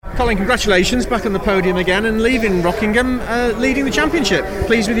Colin, congratulations, back on the podium again and leaving Rockingham, leading the championship.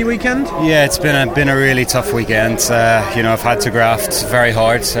 Pleased with your weekend? Yeah, it's been a really tough weekend. I've had to graft very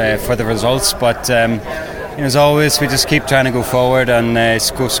hard for the results, but as always, we just keep trying to go forward and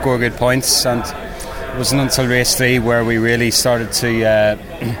score good points. And it wasn't until race 3 where we really started to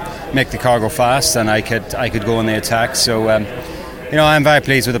make the car go fast, and I could go on the attack. So I'm very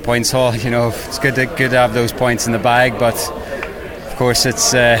pleased with the points haul. It's good to have those points in the bag, but of course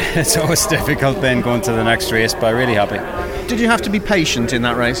it's always difficult then going to the next race. But really happy. Did you have to be patient in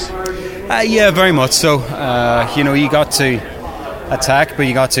that race? Yeah, very much so. You got to attack, but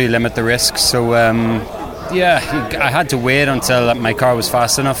you got to limit the risk. So I had to wait until my car was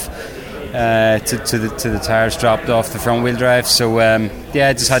fast enough to the tyres dropped off the front wheel drive. So I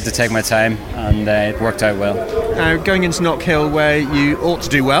just had to take my time, and it worked out well. Going into Knock Hill, where you ought to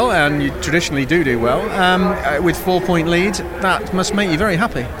do well, and you traditionally do well, with 4-point lead, that must make you very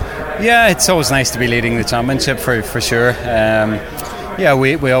happy. Yeah, it's always nice to be leading the championship for sure.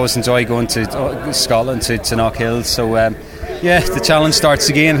 We always enjoy going to Scotland to Knock Hill. So the challenge starts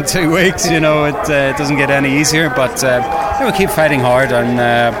again in 2 weeks. It doesn't get any easier, but we'll keep fighting hard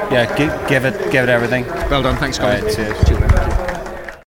and give it everything. Well done, thanks, Colin. All right, cheers.